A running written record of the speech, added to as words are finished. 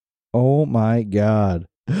Oh my God.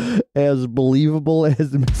 As believable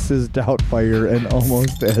as Mrs. Doubtfire and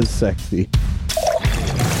almost as sexy.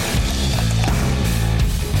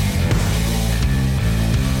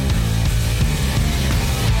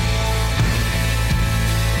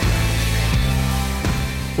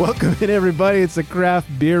 Welcome in, everybody. It's the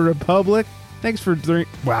Craft Beer Republic. Thanks for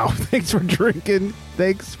Thanks for drinking.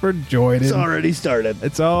 Thanks for joining. It's already started.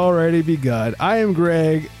 It's already begun. I am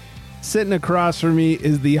Greg. Sitting across from me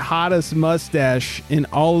is the hottest mustache in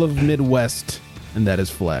all of Midwest, and that is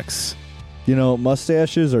Flex. You know,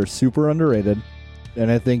 mustaches are super underrated,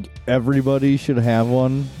 and I think everybody should have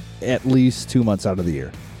one at least 2 months out of the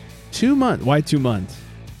year. 2 months? Why 2 months?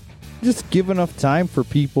 Just give enough time for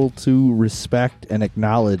people to respect and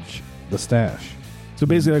acknowledge the stash. So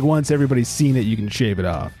basically, like, once everybody's seen it, you can shave it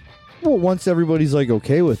off. Well, once everybody's like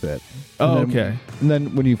okay with it. Okay. And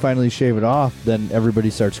then when you finally shave it off, then everybody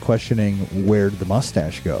starts questioning, where did the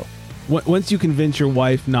mustache go? Once you convince your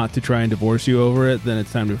wife not to try and divorce you over it, then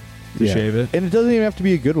it's time to shave it. And it doesn't even have to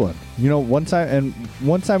be a good one. You know, one time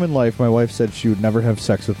in life, my wife said she would never have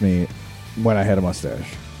sex with me when I had a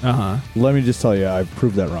mustache. Uh-huh. Let me just tell you, I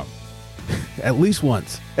proved that wrong. At least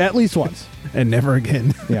once. At least once. And never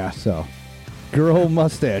again. Yeah, so. Girl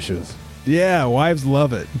mustaches. Yeah, wives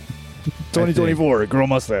love it. 2024, girl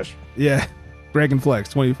mustache. Yeah. Greg and Flex,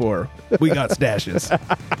 24. We got stashes.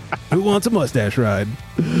 Who wants a mustache ride?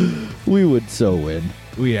 We would so win.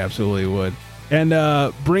 We absolutely would.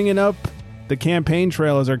 And bringing up the campaign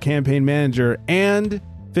trail as our campaign manager and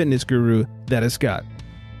fitness guru, that is Scott.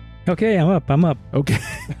 Okay, I'm up. Okay.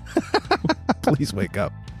 Please wake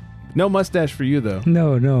up. No mustache for you, though.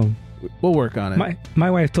 No. We'll work on it. My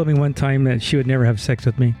wife told me one time that she would never have sex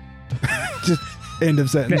with me. Just end of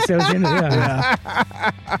sentence. That was the end of it. Yeah.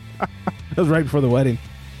 That was right before the wedding.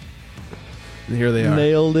 And here they are.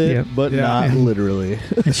 Nailed it, but not literally.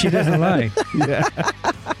 And she doesn't lie. Yeah.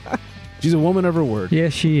 She's a woman of her word.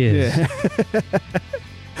 Yes, she is. Yeah.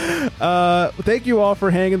 Thank you all for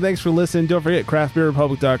hanging. Thanks for listening. Don't forget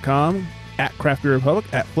craftbeerrepublic.com, at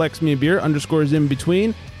craftbeerrepublic, at flexmebeer, _ in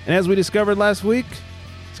between. And as we discovered last week,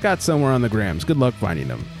 Scott's somewhere on the grams. Good luck finding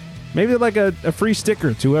him. Maybe like a free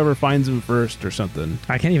sticker to whoever finds him first or something.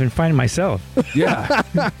 I can't even find myself. Yeah.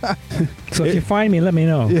 So if you find me, let me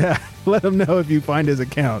know. Yeah. Let him know if you find his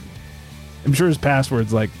account. I'm sure his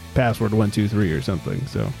password's like password 123 or something.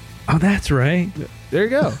 So. Oh, that's right. There you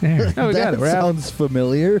go. There. Oh, we got it. Sounds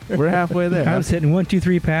familiar. We're halfway there. I was hitting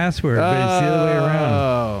 123 password, but it's the other way around.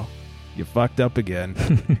 Oh, you fucked up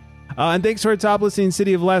again. And thanks to our top listening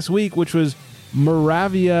city of last week, which was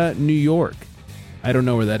Moravia, New York. I don't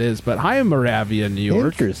know where that is, but hi, Moravia, New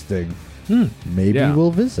York. Interesting. Maybe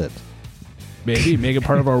we'll visit. Maybe make it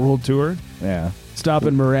part of our world tour. Yeah. Stop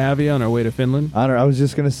in Moravia on our way to Finland. I was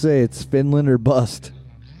just going to say it's Finland or bust.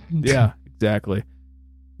 Yeah, exactly.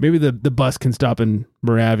 Maybe the bus can stop in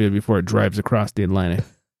Moravia before it drives across the Atlantic.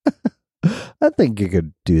 I think you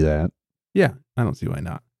could do that. Yeah, I don't see why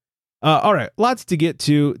not. All right, lots to get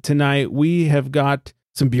to tonight. We have got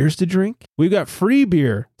some beers to drink. We've got free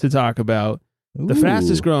beer to talk about. The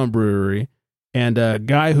fastest growing brewery, and a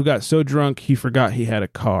guy who got so drunk he forgot he had a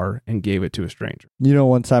car and gave it to a stranger. You know,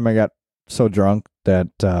 one time I got so drunk that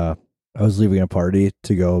I was leaving a party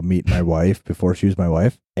to go meet my wife before she was my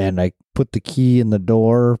wife, and I put the key in the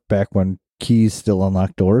door back when keys still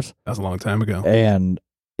unlock doors. That was a long time ago. And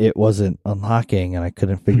it wasn't unlocking, and I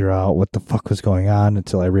couldn't figure out what the fuck was going on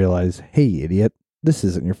until I realized, hey, idiot, this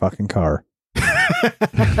isn't your fucking car.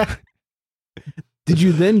 Did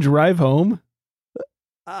you then drive home?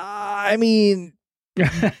 I mean,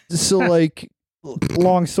 so like,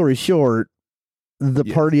 long story short, the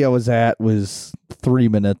party I was at was 3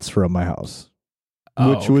 minutes from my house,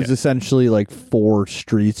 which was essentially like 4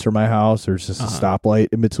 streets from my house. There's just a stoplight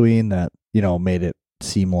in between that, you know, made it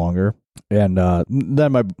seem longer. And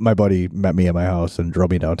then my buddy met me at my house and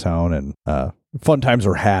drove me downtown, and fun times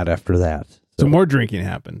were had after that. So more drinking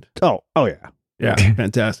happened. Oh yeah. Yeah,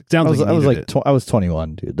 fantastic. Sounds like I was like I was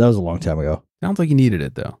 21, dude. That was a long time ago. Sounds like you needed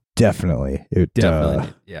it though. Definitely.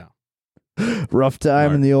 Yeah. Rough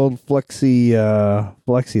time in the old flexi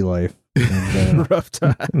life. And, rough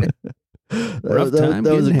time. Rough time.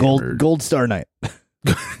 That was a gold star night.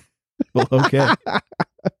 Well, okay.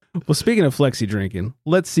 Well, speaking of flexi drinking,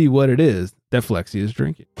 let's see what it is that Flexi is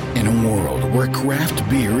drinking. In a world where craft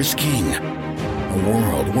beer is king, a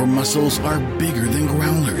world where muscles are bigger than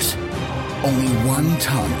growlers, only one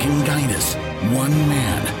tongue can guide us. One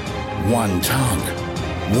man, one tongue,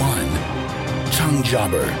 one tongue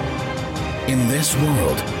jobber. In this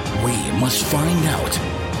world, we must find out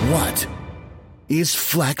what is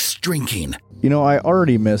Flex drinking. I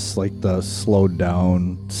already miss like the slowed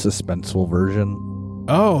down, suspenseful version.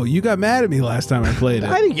 Oh, you got mad at me last time I played it.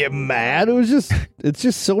 I didn't get mad. It's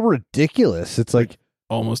just so ridiculous. It's like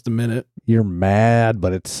Almost a minute. you're mad,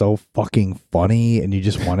 but it's so fucking funny, and you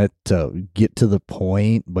just want it to get to the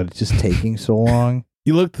point, but it's just taking so long.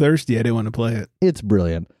 You looked thirsty. I didn't want to play it. It's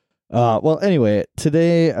brilliant. Well, anyway,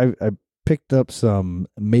 today I picked up some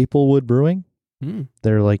Maplewood Brewing.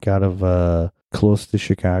 They're like out of close to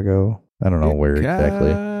Chicago. I don't know where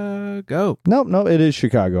exactly. Go. No, it is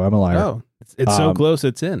Chicago. I'm a liar. Oh, it's so close.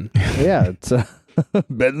 It's in. Yeah, it's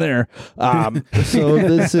been there. So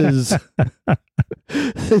this is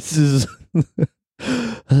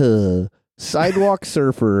Sidewalk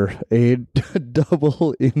Surfer, a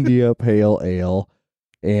double India Pale Ale,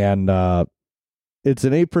 and it's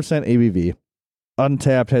an 8% ABV.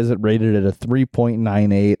 Untapped has it rated at a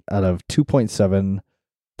 3.98 out of 2.7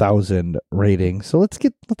 thousand rating. So let's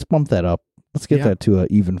bump that up. Let's get that to an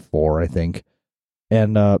even 4, I think.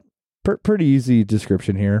 And pretty easy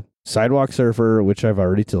description here. Sidewalk Surfer, which I've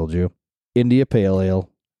already told you. India Pale Ale,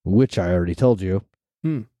 which I already told you.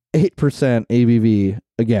 8% ABV,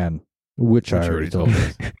 again, which I already told you.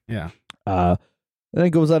 Yeah. Then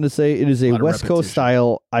it goes on to say it is a West Coast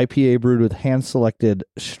style IPA brewed with hand-selected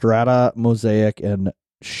Strata, Mosaic, and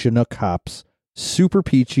Chinook hops. Super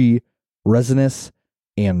peachy, resinous,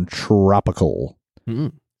 and tropical.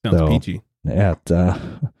 Sounds peachy. At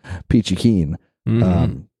Peachy Keen.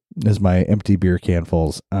 As my empty beer can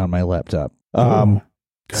falls on my laptop. God,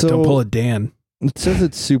 don't pull a Dan. It says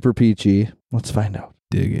it's super peachy. Let's find out.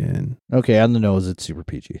 Dig in. Okay, on the nose, it's super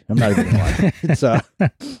peachy. I'm not even gonna lie. It's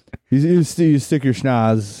you stick your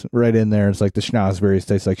schnoz right in there. It's like the schnozberries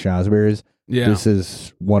taste like schnozberries. Yeah. This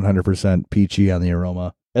is 100% peachy on the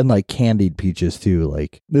aroma, and like candied peaches too.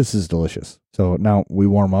 Like this is delicious. So now we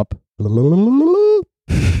warm up.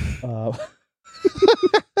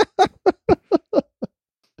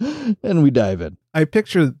 And we dive in. I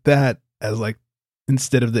picture that as like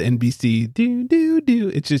instead of the NBC do,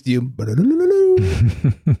 it's just you.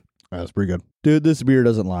 That's pretty good. Dude, this beer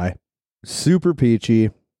doesn't lie. Super peachy.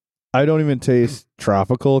 I don't even taste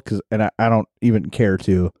tropical and I don't even care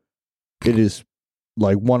to. It is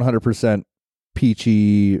like 100%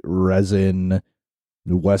 peachy resin,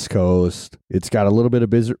 West Coast. It's got a little bit of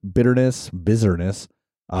bitterness.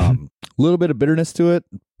 A little bit of bitterness to it,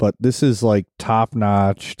 but this is like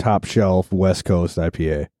top-notch, top-shelf West Coast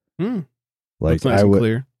IPA. Like nice and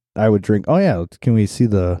clear. I would drink. Oh yeah, can we see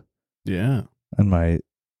the? Yeah. On my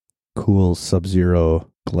cool Sub-Zero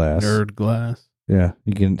glass. Nerd glass. Yeah,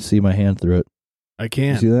 you can see my hand through it. I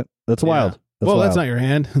can. You see that? That's wild. That's not your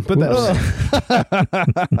hand. But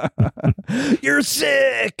that. You're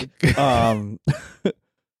sick.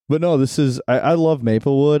 But no, this is. I love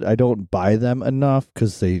Maplewood. I don't buy them enough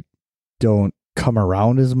because they don't come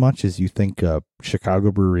around as much as you think a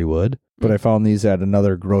Chicago brewery would. But I found these at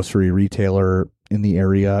another grocery retailer in the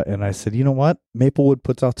area, and I said, you know what? Maplewood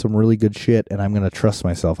puts out some really good shit, and I'm going to trust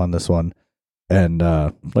myself on this one. And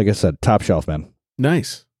like I said, top shelf, man.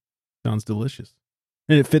 Nice. Sounds delicious.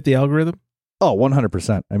 And it fit the algorithm? Oh,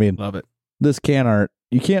 100%. I mean, love it. This can art,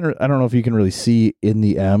 you can't, I don't know if you can really see in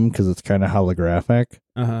the M because it's kind of holographic.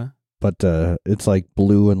 But it's like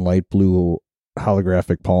blue and light blue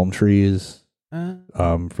holographic palm trees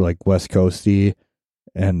for like West Coasty.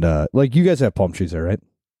 And like you guys have palm trees there, right?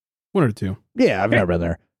 One or two. Yeah, I've never been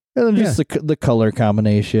there. And then just the color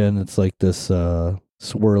combination. It's like this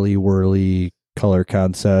swirly whirly color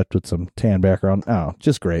concept with some tan background. Oh,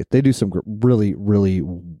 just great. They do some really, really,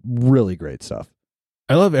 really great stuff.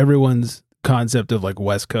 I love everyone's concept of like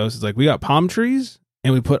West Coast. It's like we got palm trees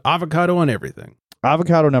and we put avocado on everything.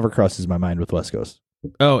 Avocado never crosses my mind with West Coast.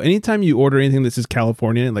 Oh, anytime you order anything that says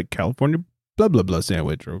California, like California blah, blah, blah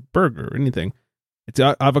sandwich or burger or anything, it's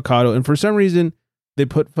avocado. And for some reason, they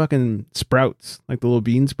put fucking sprouts, like the little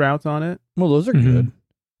bean sprouts on it. Well, those are good.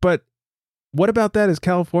 But what about that is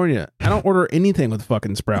California? I don't order anything with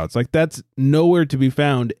fucking sprouts. Like that's nowhere to be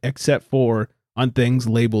found except for on things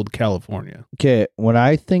labeled California. Okay, when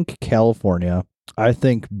I think California, I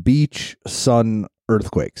think beach, sun,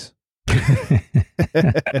 earthquakes.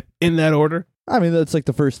 In that order? I mean, that's like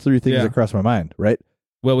the first three things that cross my mind, right?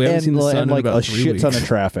 Well, we haven't seen the sun and in like about a 3 shit weeks. ton of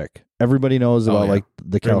traffic. Everybody knows about like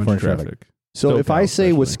the California traffic. So if I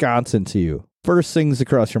say Wisconsin to you, first things that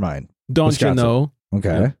cross your mind. Don't Wisconsin. you know?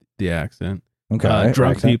 Okay. The accent. Okay.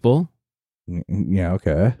 Drunk accent. people. Yeah,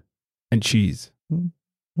 okay. And cheese.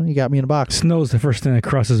 Well, you got me in a box. Snow's the first thing that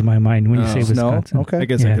crosses my mind when you say Snow? Wisconsin. Okay. I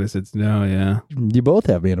guess I could have said snow, yeah. You both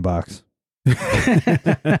have me in a box.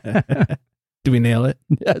 Do we nail it?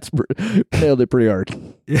 Yeah, nailed it pretty hard.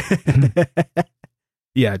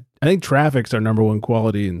 Yeah, I think traffic's our number one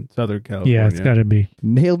quality in Southern California. Yeah, it's got to be.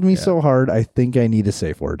 Nailed me so hard, I think I need a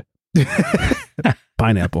safe word.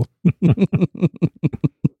 Pineapple.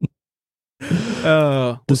 It's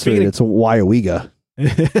a Wyowega.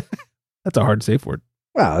 That's a hard safe word.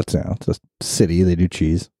 Wow, it's a city. They do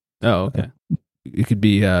cheese. Oh, okay. It could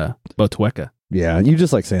be Botueca. Yeah, you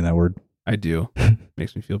just like saying that word. I do.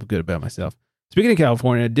 Makes me feel good about myself. Speaking of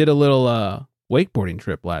California, I did a little wakeboarding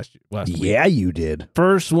trip last week. Yeah, you did.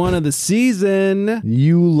 First one of the season.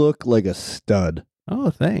 You look like a stud. Oh,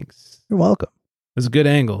 thanks. You're welcome. It was a good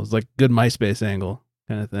angle. It was like a good MySpace angle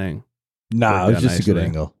kind of thing. Nah, it was just a good nicely.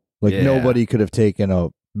 angle. Like nobody could have taken a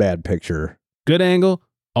bad picture. Good angle.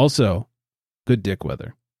 Also, good dick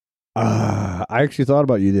weather. I actually thought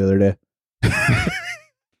about you the other day.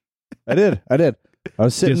 I did. I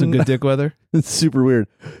was sitting. Some good dick weather. It's super weird.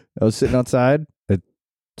 I was sitting outside. I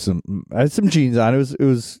had some jeans on. It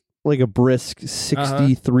was like a brisk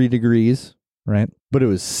 63 degrees, right? But it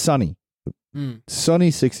was sunny.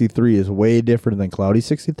 Sunny 63 is way different than cloudy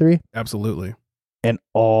 63. Absolutely. And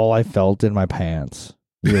all I felt in my pants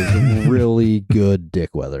was really good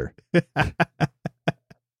dick weather.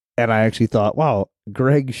 And I actually thought, wow,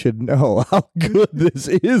 Greg should know how good this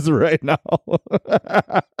is right now.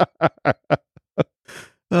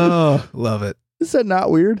 Oh, love it. Is that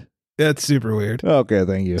not weird? That's super weird. Okay,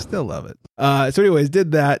 thank you. Still love it. So anyways,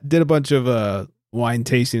 did a bunch of wine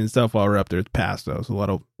tasting and stuff while we're up there. It's Pasto. So a lot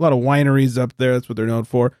of wineries up there. That's what they're known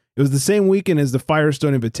for. It was the same weekend as the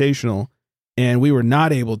Firestone Invitational, and we were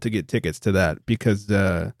not able to get tickets to that because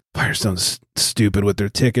Firestone's stupid with their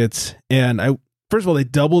tickets. And first of all, they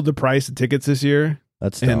doubled the price of tickets this year.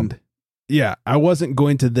 That's dumb. And yeah, I wasn't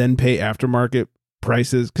going to then pay aftermarket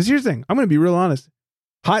prices. Because here's the thing. I'm going to be real honest.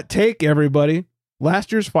 Hot take, everybody.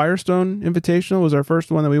 Last year's Firestone Invitational was our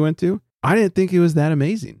first one that we went to. I didn't think it was that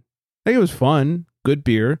amazing. I think it was fun, good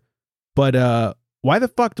beer. But why the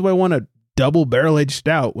fuck do I want a double barrel-aged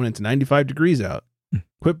stout when it's 95 degrees out?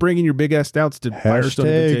 Quit bringing your big-ass stouts to Firestone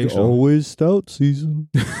Invitational. Always stout season.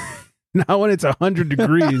 Not when it's 100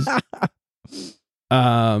 degrees.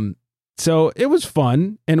 So it was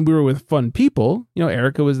fun, and we were with fun people. You know,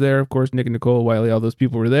 Erica was there, of course, Nick and Nicole, Wiley, all those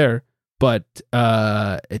people were there. But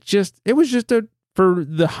it was just for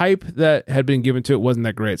the hype that had been given to it wasn't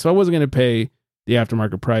that great. So I wasn't going to pay the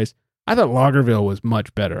aftermarket price. I thought Lagerville was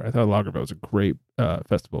much better. I thought Lagerville was a great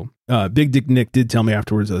festival. Big Dick Nick did tell me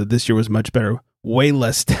afterwards that this year was much better. Way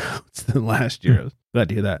less stouts than last year. I was glad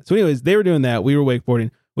to hear that. So anyways, they were doing that. We were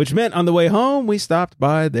wakeboarding, which meant on the way home, we stopped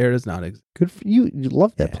by There Does Not Exist. Good for you. You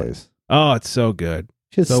love that place. Oh, it's so good.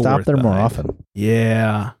 Should so stop worth there the more hype. often.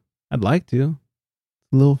 Yeah, I'd like to.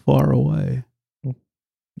 A little far away.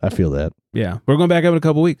 I feel that. Yeah, we're going back up in a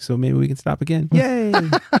couple weeks, so maybe we can stop again. Yay!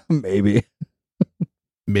 Maybe.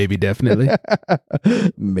 Maybe, definitely.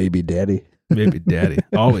 Maybe daddy. Maybe daddy.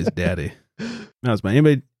 Always daddy. That was my.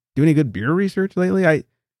 Anybody do any good beer research lately? I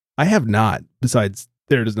have not. Besides,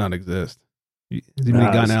 There Does Not Exist. Has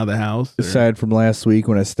anybody gotten out of the house? Aside from last week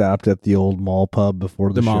when I stopped at the old mall pub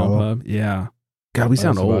before the show. Mall pub. Yeah. God, we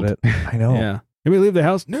sound old. I know. Yeah. Anybody leave the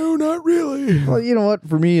house? No, not really. Well, you know what?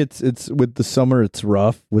 For me, it's with the summer, it's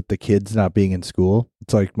rough with the kids not being in school.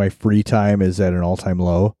 It's like my free time is at an all-time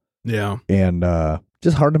low. Yeah. And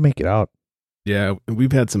just hard to make it out. Yeah.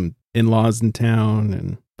 We've had some in-laws in town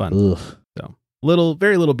and fun. Ugh. So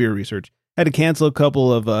very little beer research. Had to cancel a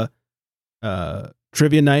couple of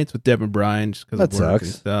trivia nights with Deb and Brian just because of work sucks.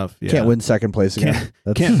 and stuff. Yeah. Can't win second place again.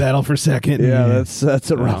 Can't battle for second. Yeah,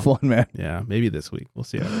 that's a rough one, man. Yeah, maybe this week. We'll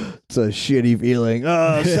see. It's a shitty feeling.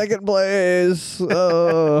 Oh, second place.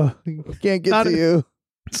 Oh, can't get to you.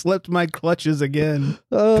 Slipped my clutches again.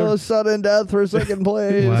 Oh, sudden death for second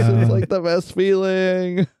place. Wow. It's like the best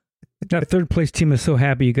feeling. That third place team is so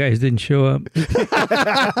happy you guys didn't show up.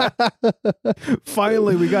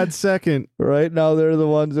 Finally, we got second. Right now, they're the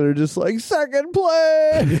ones that are just like, second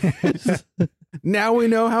place. Now we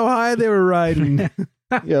know how high they were riding.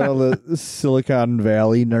 You know, the Silicon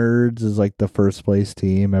Valley nerds is like the first place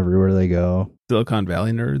team everywhere they go. Silicon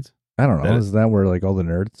Valley nerds? I don't know. Is that where like all the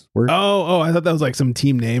nerds work? Oh, I thought that was like some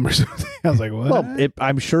team name or something. I was like, what? Well,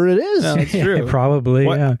 I'm sure it is. No, it's true. Probably,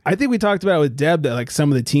 yeah. I think we talked about it with Deb that like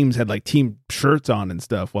some of the teams had like team shirts on and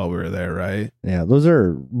stuff while we were there, right? Yeah, those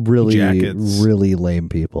are really, Jackets. really lame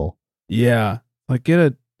people. Yeah. Like get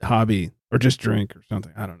a hobby or just drink or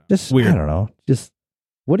something. I don't know. Just weird. I don't know. Just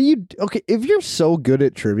what do you? Okay, if you're so good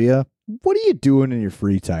at trivia, what are you doing in your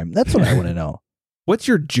free time? That's what I want to know. What's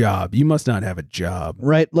your job? You must not have a job.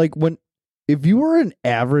 Right? Like if you were an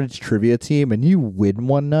average trivia team and you win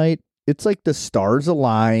one night, it's like the stars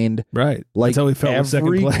aligned. Right. Like that's how we felt with second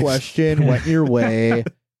every place. question went your way.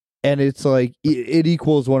 And it's like, it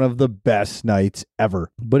equals one of the best nights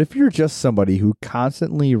ever. But if you're just somebody who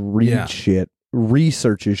constantly reads shit,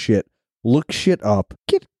 researches shit, looks shit up,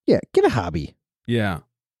 get a hobby. Yeah.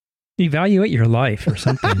 Evaluate your life or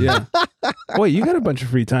something. Yeah. Boy, you got a bunch of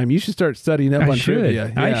free time. You should start studying up on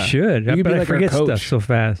trivia. Yeah. I should. You could be I like our forget coach. stuff so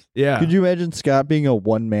fast. Yeah. Could you imagine Scott being a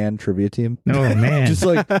one-man trivia team? Oh, man. Just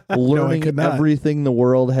like learning could not. everything the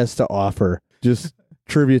world has to offer. Just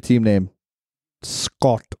trivia team name.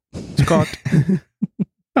 Scott.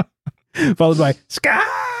 Followed by Scott.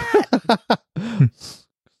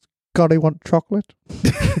 Scotty want chocolate?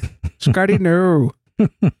 Scotty, no.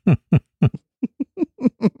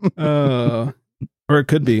 Or it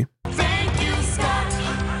could be. Thank you, Scott.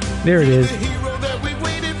 There it is. The hero that we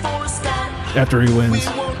waited for, Scott. After he We wins.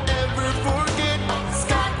 won't ever forget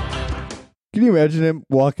Scott. Can you imagine him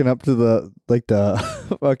walking up to the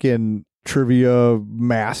fucking trivia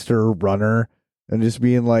master runner and just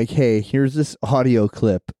being like, hey, here's this audio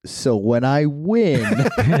clip. So when I win,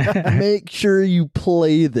 make sure you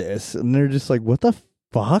play this. And they're just like, what the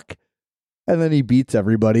fuck? And then he beats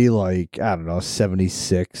everybody like, I don't know,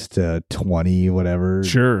 76 to 20, whatever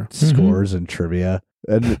Sure. scores in trivia.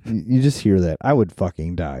 And you just hear that. I would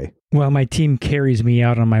fucking die. Well, my team carries me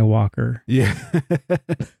out on my walker. Yeah.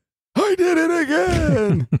 I did it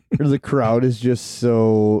again. Or the crowd is just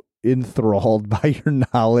so enthralled by your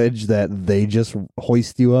knowledge that they just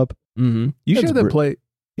hoist you up. Mm-hmm. You should That's have them br- play. You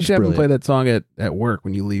that's should have them play brilliant. that song at work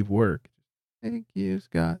when you leave work. Thank you,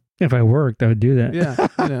 Scott. If I worked, I would do that. Yeah,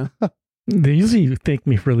 you know. They usually thank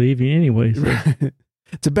me for leaving anyways.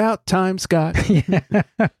 It's about time, Scott. Yeah.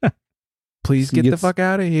 Please He get the gets- fuck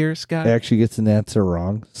out of here, Scott. Actually gets an answer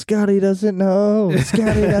wrong. Scotty doesn't know.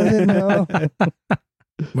 Scotty doesn't know.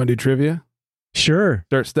 Want to do trivia? Sure.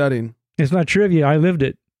 Start studying. It's not trivia. I lived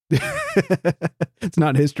it. It's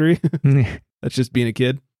not history. That's just being a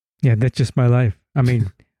kid. Yeah, that's just my life. I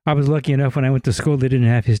mean, I was lucky enough when I went to school, they didn't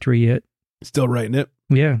have history yet. Still writing it.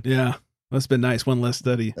 Yeah. Yeah. Must have been nice. One less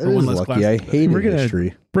study. That Or one is less lucky. class. I hated We're gonna-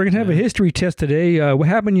 history. We're going to have a history test today. What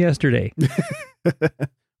happened yesterday?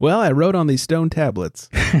 Well, I wrote on these stone tablets.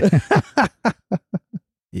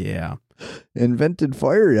 Yeah. Invented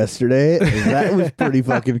fire yesterday. That was pretty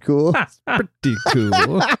fucking cool. Pretty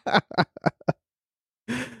cool.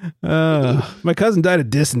 My cousin died of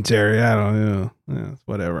dysentery. I don't know. Yeah,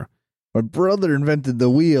 whatever. My brother invented the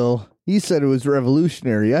wheel. He said it was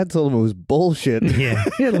revolutionary. I told him it was bullshit. Yeah.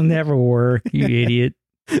 It'll never work, you idiot.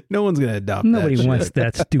 No one's going to adopt Nobody that wants shit.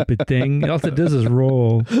 that stupid thing. All it does is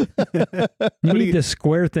roll. You need this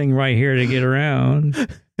square thing right here to get around.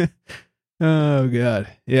 Oh, God.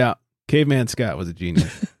 Yeah. Caveman Scott was a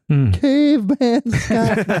genius. Hmm. Caveman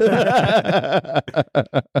Scott.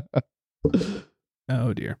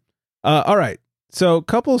 Oh, dear. All right. So, a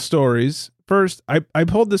couple of stories. First, I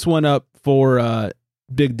pulled this one up for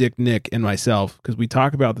Big Dick Nick and myself because we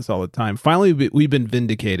talk about this all the time. Finally, we've been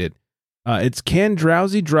vindicated. It's can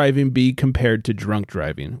drowsy driving be compared to drunk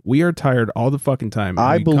driving? We are tired all the fucking time.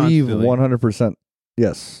 I We believe constantly- 100%.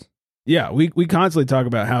 Yes. Yeah, we constantly talk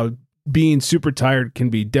about how being super tired can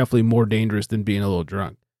be definitely more dangerous than being a little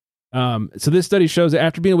drunk. So this study shows that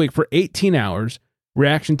after being awake for 18 hours,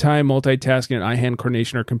 reaction time, multitasking, and eye-hand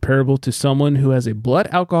coordination are comparable to someone who has a blood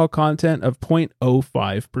alcohol content of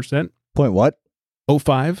 0.05%. Point what?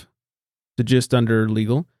 0.05, so just under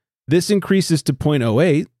legal. This increases to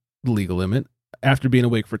 0.08, the legal limit, after being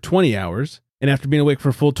awake for 20 hours. And after being awake for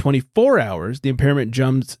a full 24 hours, the impairment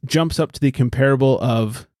jumps up to the comparable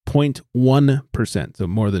of 0.1%, so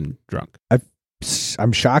more than drunk.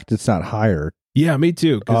 I'm shocked it's not higher. Yeah, me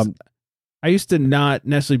too. 'Cause I used to not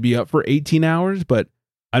necessarily be up for 18 hours, but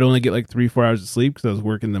I'd only get like 3-4 hours of sleep because I was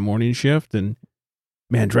working the morning shift. And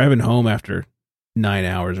man, driving home after 9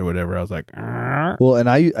 hours or whatever, I was like, "Argh." Well, and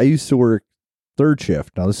I used to work third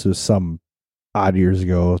shift. Now, this was some odd years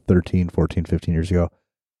ago, 13, 14, 15 years ago.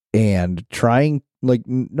 And trying, like,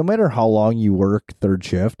 no matter how long you work third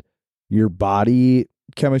shift, your body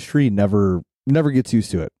chemistry never gets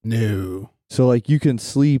used to it. No. So, like, you can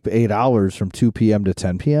sleep 8 hours from 2 p.m. to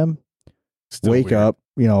 10 p.m., Still wake weird. up,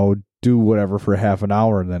 do whatever for half an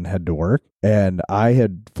hour and then head to work. And I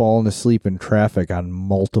had fallen asleep in traffic on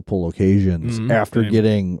multiple occasions after same.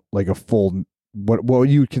 getting like a full, what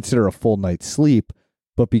you would consider a full night's sleep.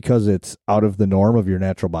 But because it's out of the norm of your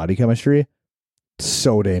natural body chemistry, it's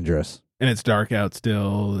so dangerous. And it's dark out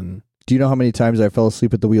still. And Do you know how many times I fell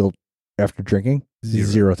asleep at the wheel after drinking?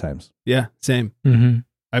 Zero times. yeah, same. Mm-hmm.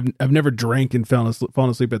 I've never drank and fallen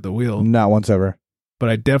asleep at the wheel, Not once ever. but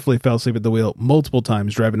I definitely fell asleep at the wheel multiple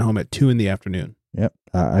times driving home at 2 in.the.afternoon. Yep.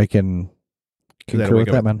 I can Because I had to concur wake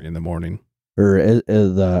with up that, man. in the morning. Or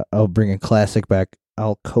I'll bring a classic back.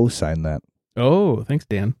 I'll co-sign that. Oh, thanks,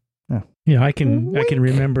 Dan. Yeah, I can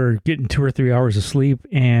remember getting 2 or 3 hours of sleep,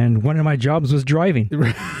 and one of my jobs was driving.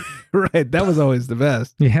 Right, that was always the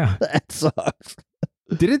best. Yeah, That sucks.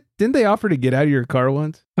 Didn't they offer to get out of your car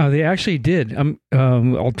once? they actually did.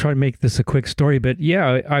 I'll try to make this a quick story, but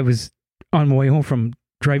yeah, I was on my way home from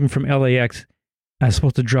driving from LAX. I was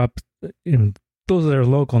supposed to drop. Those that are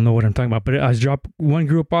local know what I'm talking about. But I was dropped one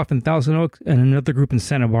group off in Thousand Oaks and another group in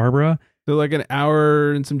Santa Barbara. So like an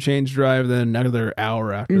hour and some change drive, then another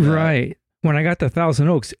hour after that. Right. When I got to Thousand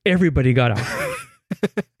Oaks, everybody got out.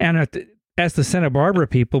 And as the Santa Barbara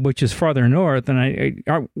people, which is farther north, and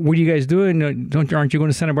what are you guys doing? Aren't you going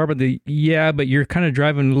to Santa Barbara? Yeah, but you're kind of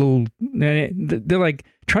driving a little. They're like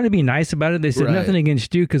trying to be nice about it. They said nothing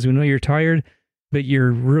against you because we know you're tired, but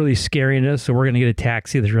you're really scaring us, so we're going to get a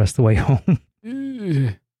taxi the rest of the way home.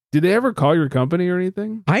 Did they ever call your company or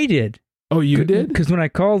anything? I did. Oh, you did? Because when I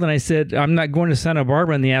called and I said, I'm not going to Santa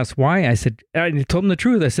Barbara, and they asked why, I told them the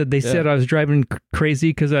truth. I said, they said I was driving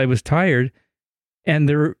crazy because I was tired. And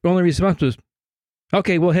their only response was,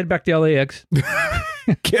 okay, we'll head back to LAX.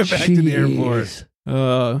 Get back to the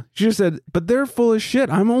airport. She just said, but they're full of shit.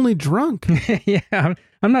 I'm only drunk. Yeah,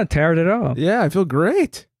 I'm not tired at all. Yeah, I feel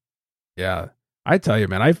great. Yeah, I tell you,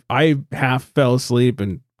 man, I half fell asleep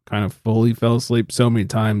and kind of fully fell asleep so many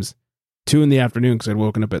times. 2 in the afternoon because I'd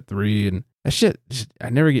woken up at 3, and that shit,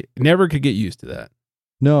 I never could get used to that.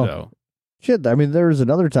 No. So. Shit, I mean, there was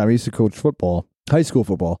another time I used to coach football, high school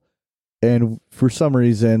football, and for some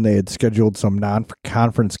reason they had scheduled some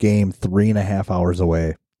non-conference game 3.5 hours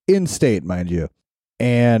away, in state, mind you.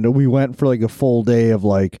 And we went for like a full day of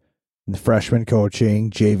like freshman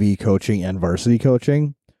coaching, JV coaching, and varsity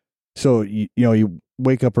coaching. So, you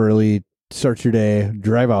wake up early, start your day,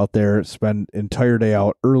 drive out there, spend entire day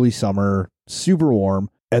out, early summer, super warm,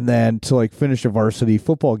 and then to like finish a varsity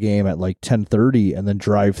football game at like 10:30 and then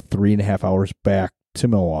drive 3.5 hours back to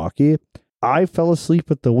Milwaukee. I fell asleep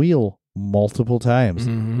at the wheel multiple times.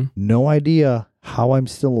 Mm-hmm. No idea how I'm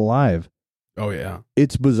still alive. Oh, yeah.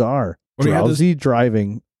 It's bizarre. Or Drowsy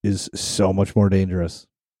driving is so much more dangerous.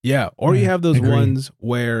 Yeah. Or you have those ones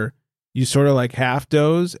where you sort of like half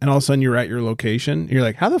doze and all of a sudden you're at your location. You're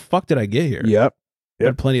like, how the fuck did I get here? Yep. I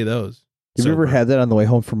had plenty of those. Have you ever had that on the way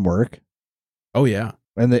home from work? Oh, yeah.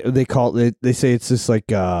 And they say it's just like,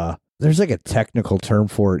 there's like a technical term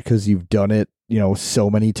for it because you've done it, so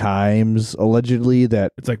many times allegedly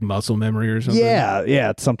that it's like muscle memory or something. Yeah.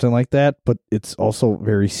 It's something like that. But it's also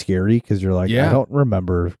very scary because you're like, I don't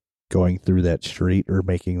remember going through that street or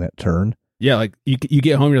making that turn. Yeah. Like you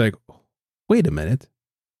get home, you're like, wait a minute.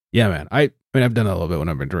 Yeah, man. I mean, I've done that a little bit when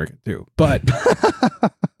I've been drinking too, but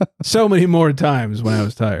so many more times when I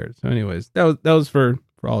was tired. So anyways, that was for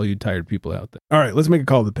all you tired people out there. All right, let's make a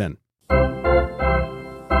call to the pen.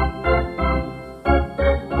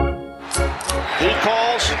 He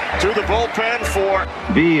calls to the bullpen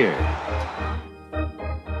for beer.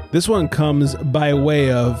 This one comes by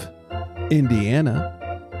way of Indiana.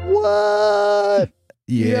 What?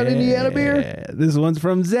 Yeah. You got Indiana beer? This one's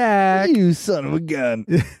from Zach. You son of a gun.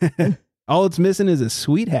 All it's missing is a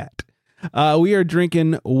sweet hat. We are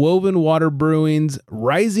drinking Woven Water Brewing's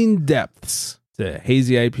Rising Depths. It's a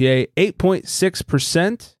hazy IPA,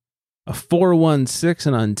 8.6%, a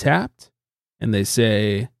 416 and Untapped. And they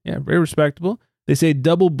say, very respectable. They say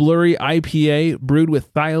double blurry IPA brewed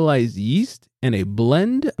with thiolized yeast and a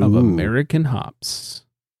blend of American hops.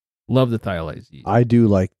 Love the thiolized yeast. I do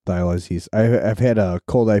like thiolized yeast. I've had a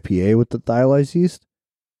cold IPA with the thiolized yeast.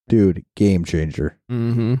 Dude, game changer.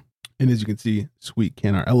 Mm-hmm. And as you can see, sweet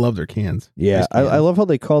can art. I love their cans. Yeah, Nice cans. I love how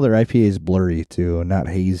they call their IPAs blurry too, not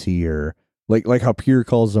hazy or like how Pure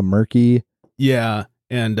calls them murky. Yeah,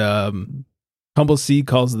 and Humble Sea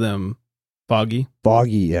calls them foggy.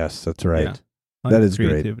 Foggy, yes, that's right. Yeah. I like That the is great.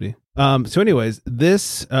 creativity. So anyways,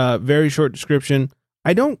 this very short description.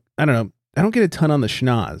 I don't know. I don't get a ton on the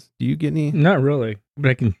schnoz. Do you get any? Not really, but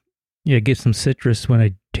I can get some citrus when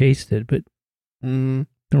I taste it, but don't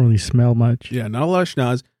really smell much. Yeah, not a lot of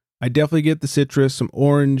schnoz. I definitely get the citrus, some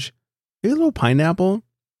orange, maybe a little pineapple.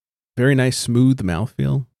 Very nice, smooth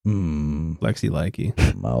mouthfeel. Lexi likey.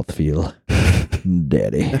 Mouthfeel.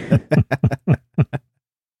 Daddy.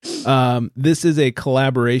 This is a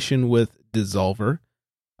collaboration with Dissolver.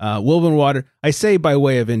 Woven Water, I say by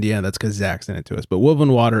way of Indiana, that's because Zach sent it to us, but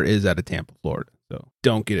Woven Water is out of Tampa, Florida. So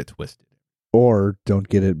don't get it twisted. Or don't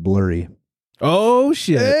get it blurry. Oh,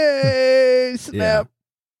 shit. Hey, snap.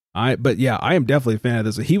 I am definitely a fan of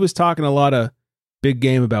this. He was talking a lot of big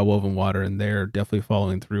game about Woven Water, and they're definitely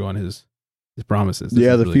following through on his promises. This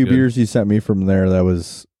Yeah, is the really few good. beers he sent me from there,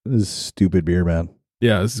 this is stupid beer, man.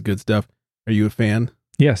 Yeah, this is good stuff. Are you a fan?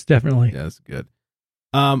 Yes, definitely. Yeah, that's good.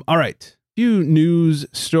 All right. Few news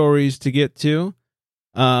stories to get to.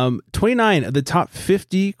 29 of the top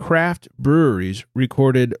 50 craft breweries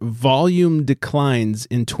recorded volume declines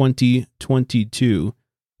in 2022.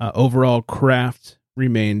 Overall, craft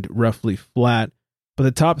remained roughly flat. But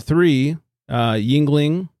the top three,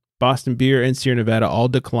 Yuengling, Boston Beer, and Sierra Nevada, all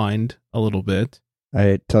declined a little bit.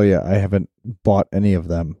 I tell you, I haven't bought any of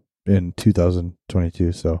them in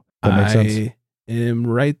 2022, so that makes sense. I am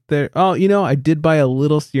right there. Oh, I did buy a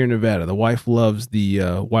little Sierra Nevada. The wife loves the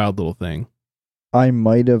wild little thing. I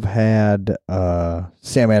might have had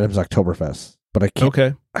Sam Adams Oktoberfest, but I can't.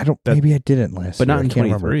 Okay. Maybe I didn't last But year. not in I can't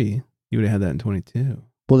 23. remember. You would have had that in 22.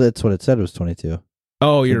 Well, that's what it said. It was 22.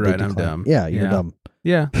 Oh, you're Big right. I'm decline. dumb. Yeah, you're dumb.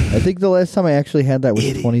 Yeah. I think the last time I actually had that was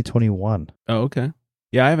 2021. Oh, okay.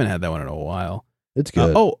 Yeah, I haven't had that one in a while. It's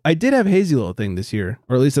good. I did have hazy little thing this year,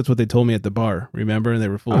 or at least that's what they told me at the bar. Remember? And they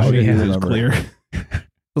were full of Oh, shit. yeah. It was clear.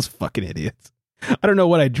 Those fucking idiots. I don't know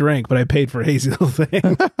what I drank, but I paid for hazy little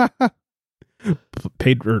thing.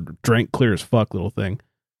 Paid or drank clear as fuck little thing.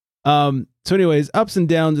 So anyways, ups and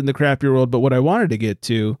downs in the craft beer world. But what I wanted to get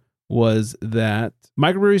to was that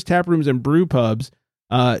microbreweries, tap rooms, and brew pubs.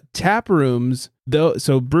 Tap rooms, though,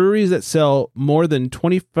 so breweries that sell more than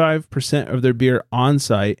 25% of their beer on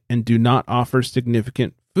site and do not offer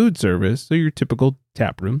significant food service, so your typical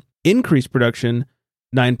tap room, increased production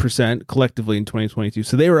 9% collectively in 2022.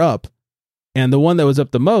 So they were up. And the one that was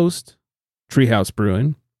up the most, Treehouse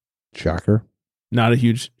Brewing. Shocker. Not a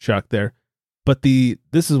huge shock there. But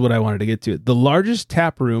this is what I wanted to get to. The largest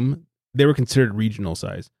tap room, they were considered regional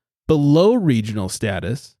size. Below regional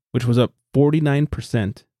status, which was up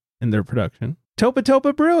 49% in their production. Topa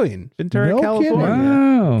Topa Brewing, Ventura, No California.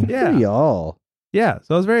 Wow. Yeah. Y'all. Yeah,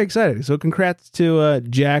 so I was very excited. So congrats to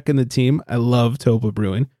Jack and the team. I love Topa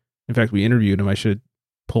Brewing. In fact, we interviewed him. I should have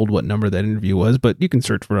pulled what number that interview was, but you can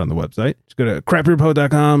search for it on the website. Just go to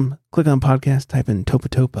craftbeerpub.com, click on podcast, type in Topa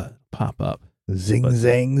Topa, pop up. Zing,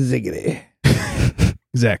 zang, ziggity.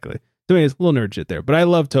 Exactly. So anyways, a little nerd shit there. But I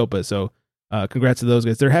love Topa, so congrats to those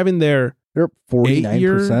guys. They're having their... They're up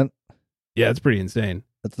 49%. Yeah, it's pretty insane.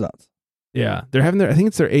 That's nuts. Yeah, they're having I think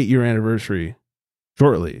it's their 8-year anniversary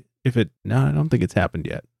shortly. No, I don't think it's happened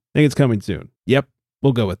yet. I think it's coming soon. Yep,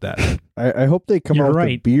 we'll go with that. I hope they come You're out with a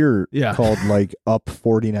right. beer Yeah. called like up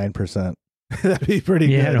 49%. That'd be pretty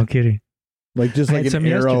Yeah, good. no kidding. Like just I like had an some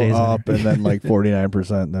arrow yesterday, up and then like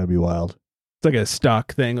 49%. That'd be wild. It's like a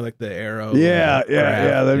stock thing, like the arrow. Yeah.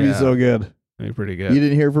 That'd be so good. That'd be pretty You good.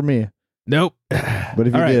 didn't hear from me, Nope. but if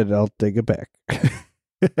you All right. did, I'll take it back.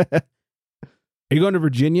 Are you going to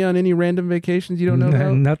Virginia on any random vacations you don't know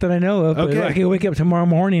about? Not that I know of. Okay. But I can wake up tomorrow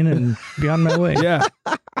morning and be on my way. Yeah.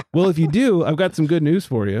 Well, if you do, I've got some good news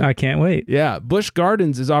for you. I can't wait. Yeah. Busch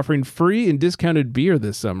Gardens is offering free and discounted beer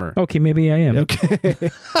this summer. Okay, maybe I am. Okay.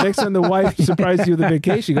 Next time the wife surprises you with a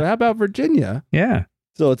vacation, you go, how about Virginia? Yeah,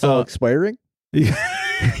 So it's all expiring?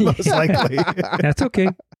 Most likely. that's okay.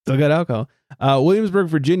 Still got alcohol. Williamsburg,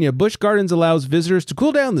 Virginia. Busch Gardens allows visitors to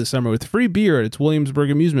cool down this summer with free beer at its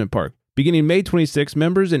Williamsburg amusement park. Beginning May 26,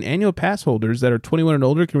 members and annual pass holders that are 21 and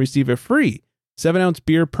older can receive a free 7-ounce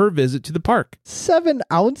beer per visit to the park. 7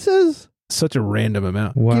 ounces? Such a random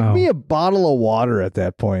amount. Wow. Give me a bottle of water at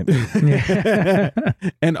that point.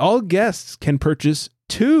 And all guests can purchase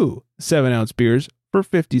 2 7-ounce beers for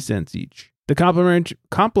 50 cents each. The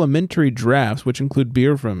complimentary drafts, which include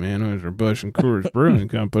beer from Anheuser-Busch and Coors Brewing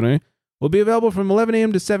Company, will be available from 11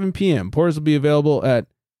 a.m. to 7 p.m. Pours will be available at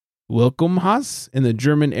Wilhelmshaus in the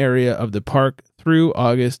German area of the park through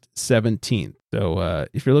August 17th. So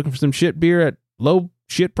if you're looking for some shit beer at low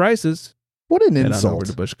shit prices, What an head on over insult.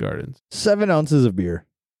 to Busch Gardens. 7 ounces of beer.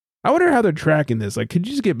 I wonder how they're tracking this. Like, could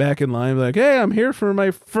you just get back in line and be like, hey, I'm here for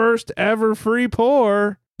my first ever free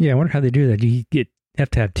pour? Yeah, I wonder how they do that. Do you have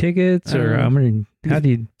to have tickets, or how do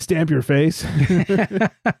you? Stamp your face.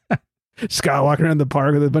 Scott walking around the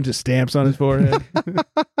park with a bunch of stamps on his forehead.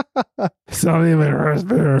 Somebody my first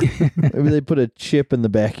beer. Maybe they put a chip in the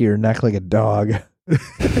back of your neck like a dog.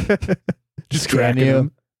 Just Scan tracking you.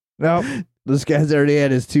 him. No, this guy's already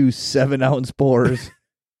had his 2 7-ounce pours.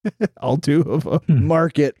 All 2 of them.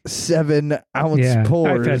 Mark it 7-ounce Yeah,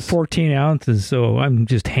 pours. I've had 14 ounces, so I'm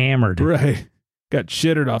just hammered. Right. Got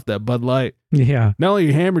shittered off that Bud Light. Yeah, Not only are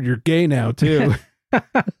you hammered, you're gay now, too.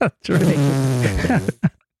 that's right.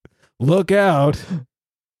 Look out.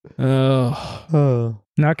 Oh, Oh.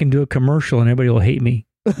 Now I can do a commercial and everybody will hate me.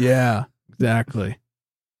 yeah, exactly.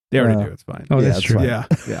 They already do. It's fine. Oh, Yeah, that's it's true. fine.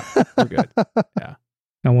 Yeah. We're good.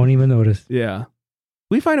 I won't even notice. Yeah.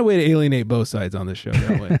 We find a way to alienate both sides on this show,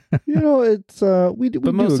 don't we? You know, it's we do But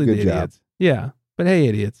a mostly good the job. idiots. Yeah. But hey,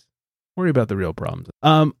 idiots. Worry about the real problems.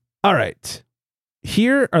 All right.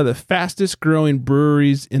 Here are the fastest growing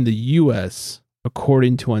breweries in the U.S.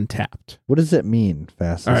 according to Untapped. What does that mean,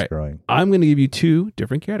 fastest All right. growing? I'm going to give you two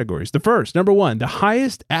different categories. The first, number one, the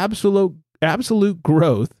highest absolute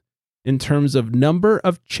growth in terms of number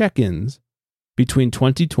of check-ins between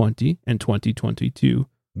 2020 and 2022,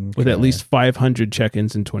 with at least 500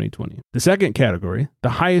 check-ins in 2020. The second category, the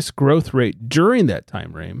highest growth rate during that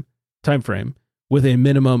time frame, with a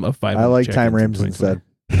minimum of 500 I like check-ins time in frames instead.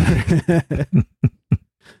 2020.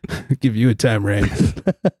 Give you a time frame.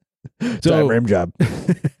 Time frame job.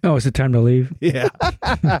 Oh, is it time to leave? Yeah.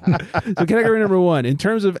 So category number one, in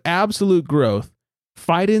terms of absolute growth,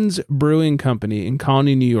 Fiden's Brewing Company in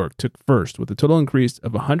Colony, New York took first with a total increase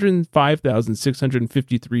of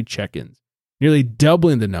 105,653 check-ins, nearly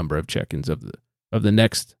doubling the number of check-ins of the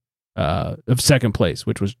next of second place,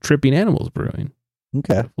 which was Tripping Animals Brewing,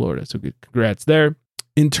 Okay. Florida. So good, congrats there.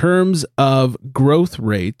 In terms of growth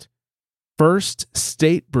rate, First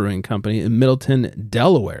State Brewing Company in Middleton,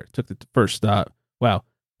 Delaware took the first stop. Wow,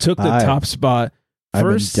 took the top spot. I'm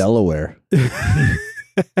in Delaware.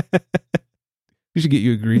 We should get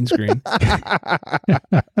you a green screen.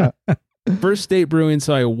 First State Brewing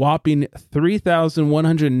saw a whopping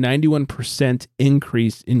 3,191%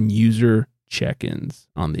 increase in user check-ins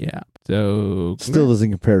on the app. So Still doesn't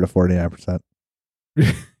compare to 49%.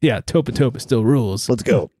 yeah, Topa still rules. Let's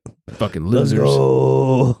go. Fucking Let's losers.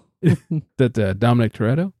 go. That Dominic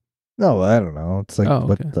Toretto? No, I don't know. It's like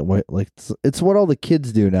it's what all the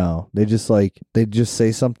kids do now. They just say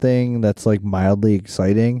something that's like mildly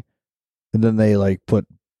exciting, and then they like put,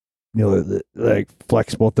 like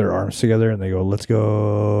flex both their arms together and they go, "Let's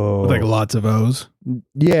go!" With like lots of O's.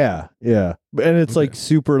 Yeah, and it's like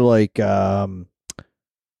super like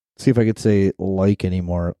see if I could say like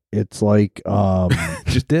anymore. It's like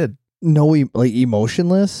Just did. no, like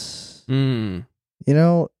emotionless. Mm,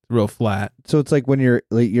 Real flat. So it's like when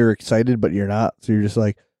you're excited but you're not. So you're just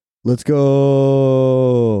like, "Let's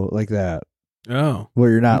go," like that. Oh,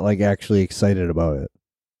 Where you're not like actually excited about it.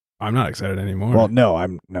 I'm not excited anymore. Well, no.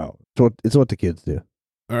 It's what the kids do.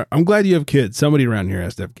 All right, I'm glad you have kids. Somebody around here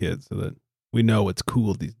has to have kids so that we know what's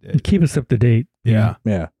cool these days. Keep us up to date. Yeah.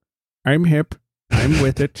 Yeah. I'm hip. I'm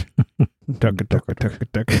with it. Tuck.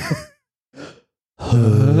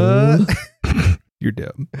 You're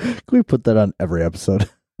dumb. Can we put that on every episode?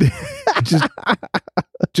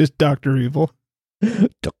 just Dr. Evil. And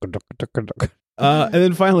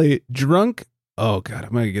then finally, drunk. Oh God,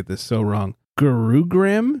 I'm gonna get this so wrong.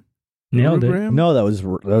 Gurugram. Nailed it. Gurugram? No, that's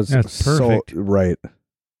perfect. So right.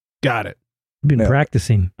 Got it. Been Yeah.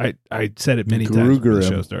 practicing. I said it many times before the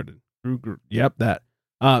show started. Yep, that.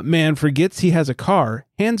 Man forgets he has a car,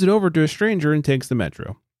 hands it over to a stranger, and takes the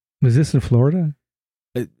metro. Was this in Florida?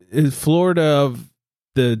 It's Florida of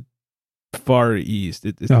the Far East.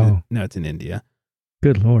 No, it's in India.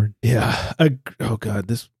 Good Lord. Yeah. Oh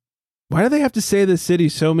God, why do they have to say this city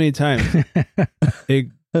so many times? A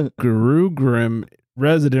Gurugram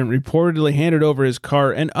resident reportedly handed over his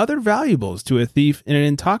car and other valuables to a thief in an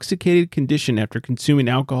intoxicated condition after consuming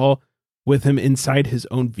alcohol with him inside his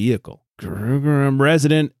own vehicle. Gurugram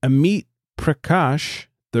resident Amit Prakash,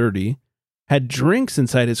 30, had drinks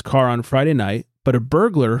inside his car on Friday night, but a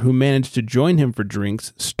burglar who managed to join him for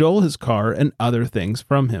drinks stole his car and other things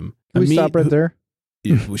from him. Can we stop right there?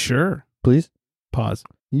 Sure. Please? Pause.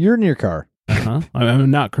 You're in your car. Uh-huh. I'm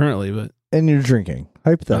not currently, but... And you're drinking,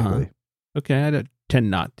 hypothetically. Okay, I tend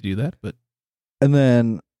not to do that, but... And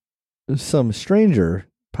then some stranger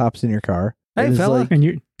pops in your car. Hey, and is fella. like, And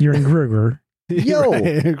you're in Gruger. Yo,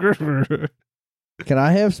 can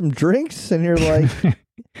I have some drinks? And you're like,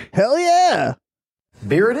 hell yeah.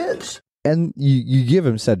 Beer it is. And you give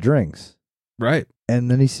him said drinks. Right. And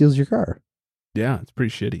then he steals your car. Yeah, it's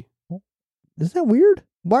pretty shitty. Isn't that weird?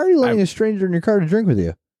 Why are you letting a stranger in your car to drink with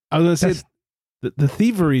you? I was going to say, the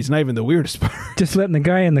thievery is not even the weirdest part. Just letting the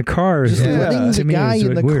guy in the car. Just letting the guy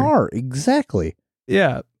in the weird. car. Exactly.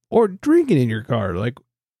 Yeah. Or drinking in your car. Like,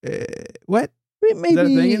 what?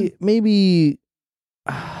 Maybe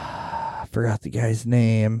I forgot the guy's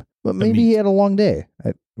name, but maybe he had a long day.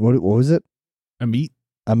 What was it?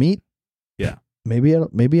 Amit? Yeah. Maybe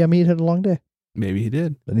Amit had a long day. Maybe he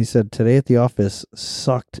did. And he said, today at the office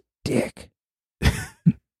sucked dick.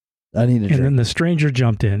 I need a drink. And then the stranger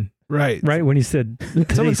jumped in. Right. Right when he said,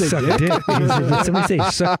 Someone say said suck dick. Did somebody say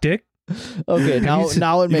suck dick? Okay, now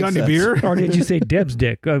it makes sense. Beer? Or did you say Deb's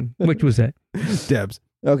dick? Which was that? Deb's.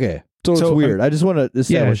 Okay. So it's weird. I just want to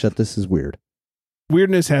establish that this is weird.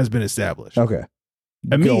 Weirdness has been established. Okay.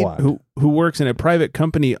 Amit, who works in a private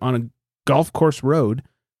company on a golf course road,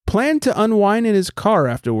 planned to unwind in his car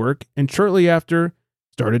after work, and shortly after,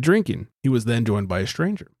 started drinking. He was then joined by a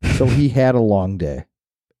stranger. So he had a long day.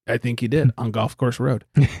 I think he did, on Golf Course Road.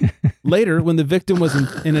 Later, when the victim was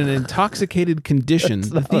in an intoxicated condition,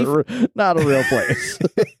 the thief... Not a real place.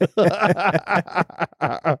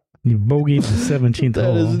 You bogeyed the 17th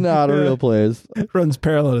hole. That is not a real place. runs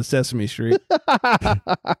parallel to Sesame Street.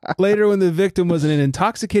 Later, when the victim was in an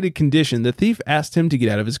intoxicated condition, the thief asked him to get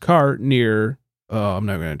out of his car near... Oh, I'm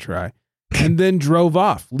not going to try. And then drove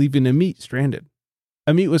off, leaving Amit stranded.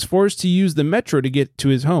 Amit was forced to use the metro to get to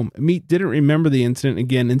his home. Amit didn't remember the incident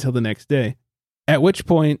again until the next day, at which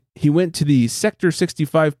point he went to the Sector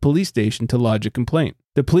 65 police station to lodge a complaint.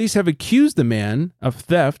 The police have accused the man of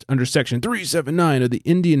theft under Section 379 of the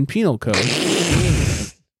Indian Penal Code.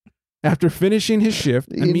 After finishing his shift,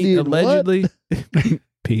 Amit allegedly...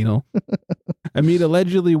 penal. Amit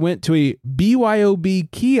allegedly went to a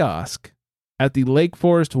BYOB kiosk at the Lake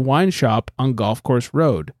Forest Wine Shop on Golf Course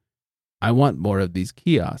Road. I want more of these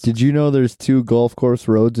kiosks. Did you know there's 2 golf course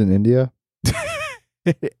roads in India?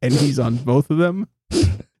 And he's on both of them?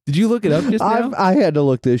 Did you look it up just now? I had to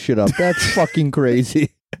look this shit up. That's fucking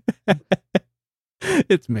crazy.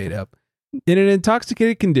 It's made up. In an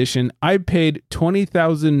intoxicated condition, I paid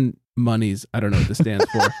 20,000 monies. I don't know what this stands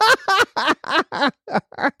for.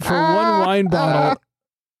 For one wine bottle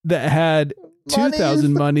that had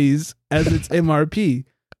 2,000 monies as its MRP.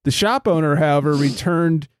 The shop owner, however,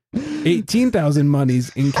 returned 18,000 monies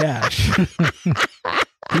in cash.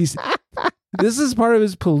 This is part of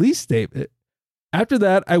his police statement. After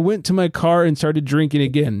that, I went to my car and started drinking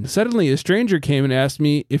again. Suddenly, a stranger came and asked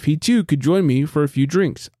me if he too could join me for a few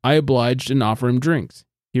drinks. I obliged and offered him drinks,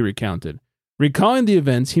 he recounted. Recalling the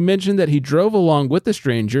events, he mentioned that he drove along with the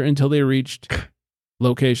stranger until they reached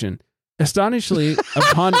location. Astonishingly,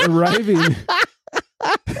 upon arriving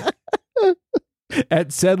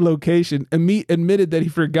at said location, Amit admitted that he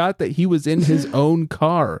forgot that he was in his own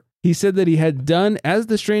car. He said that he had done as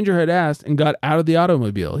the stranger had asked and got out of the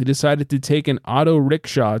automobile. He decided to take an auto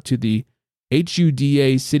rickshaw to the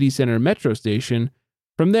HUDA City Center metro station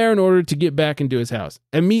from there in order to get back into his house.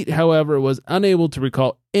 Amit, however, was unable to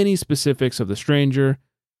recall any specifics of the stranger.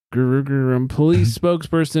 Police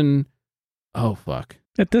spokesperson... Oh, fuck.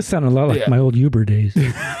 That does sound a lot like my old Uber days.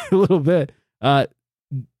 A little bit.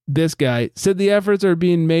 This guy said the efforts are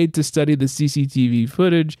being made to study the CCTV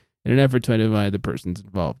footage in an effort to identify the persons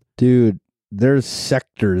involved. Dude, there's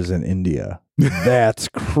sectors in India. That's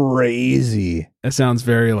crazy. That sounds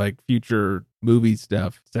very like future movie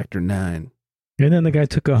stuff. Sector 9. And then the guy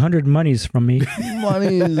took 100 monies from me.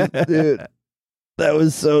 Monies, dude. That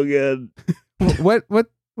was so good.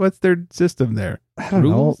 What's their system there? I don't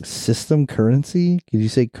know. System currency? Could you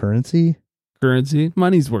say currency? Currency?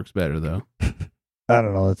 Monies works better though. I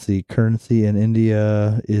don't know. Let's see. Currency in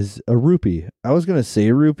India is a rupee. I was going to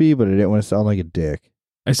say rupee, but I didn't want to sound like a dick.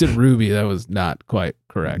 I said ruby. That was not quite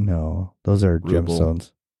correct. No, those are Ruble.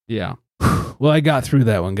 gemstones. Yeah. Well, I got through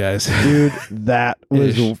that one, guys. Dude, that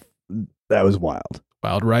was wild.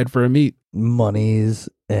 Wild ride for Amit. Monies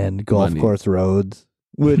and golf course roads,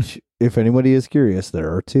 which, if anybody is curious,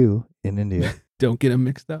 there are 2 in India. Don't get them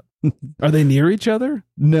mixed up. Are they near each other?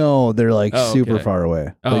 No, they're like super okay. far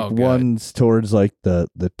away. Oh, like okay. One's towards like the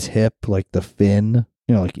tip, like the fin.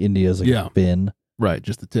 You know, like India's like a fin. Right,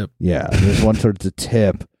 just the tip. Yeah, there's one towards the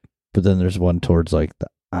tip, but then there's one towards like the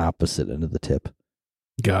opposite end of the tip.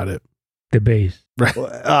 Got it. The base. Right.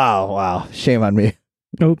 Oh, wow. Shame on me.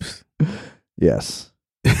 Oops. Yes.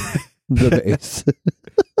 The base.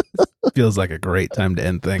 Feels like a great time to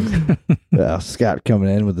end things. Scott coming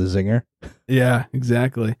in with the zinger. Yeah,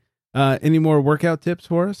 exactly. Any more workout tips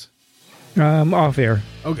for us? Off air.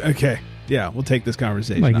 Okay. Yeah, we'll take this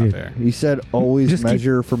conversation Like off it. air. He said always Just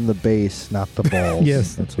measure from the base, not the balls.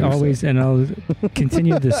 Yes, That's what he always. said. And I'll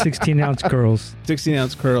continue the 16-ounce curls.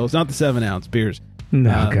 16-ounce curls, not the 7-ounce beers.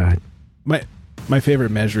 No, God. My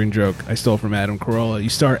favorite measuring joke I stole from Adam Carolla. You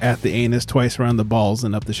start at the anus, twice around the balls,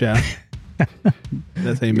 and up the shaft.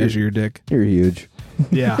 That's how you measure your dick. You're huge.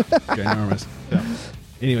 Yeah, ginormous. So,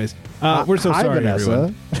 anyways, we're so hi, sorry, Vanessa.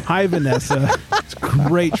 everyone. Hi, Vanessa. It's a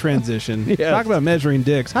great transition. Yes. Talk about measuring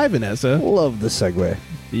dicks. Hi, Vanessa. Love the segue.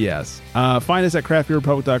 Yes. Find us at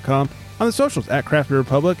craftbeerrepublic.com, on the socials at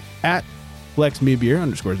craftbeerrepublic, at flexmebeer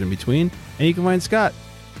 _ in between, and you can find Scott.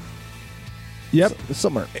 Yep.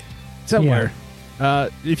 Somewhere. Somewhere.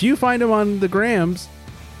 If you find him on the grams,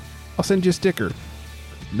 I'll send you a sticker.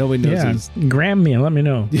 Nobody knows. Yeah, gram me and let me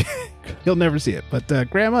know. He'll never see it, but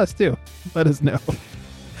gram us too. Let us know.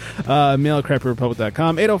 Mail at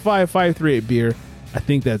craftbeerrepublic.com, 805-538-BEER. I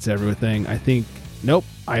think that's everything. Nope.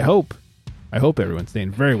 I hope everyone's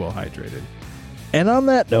staying very well hydrated. And on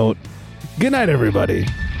that note, good night, everybody.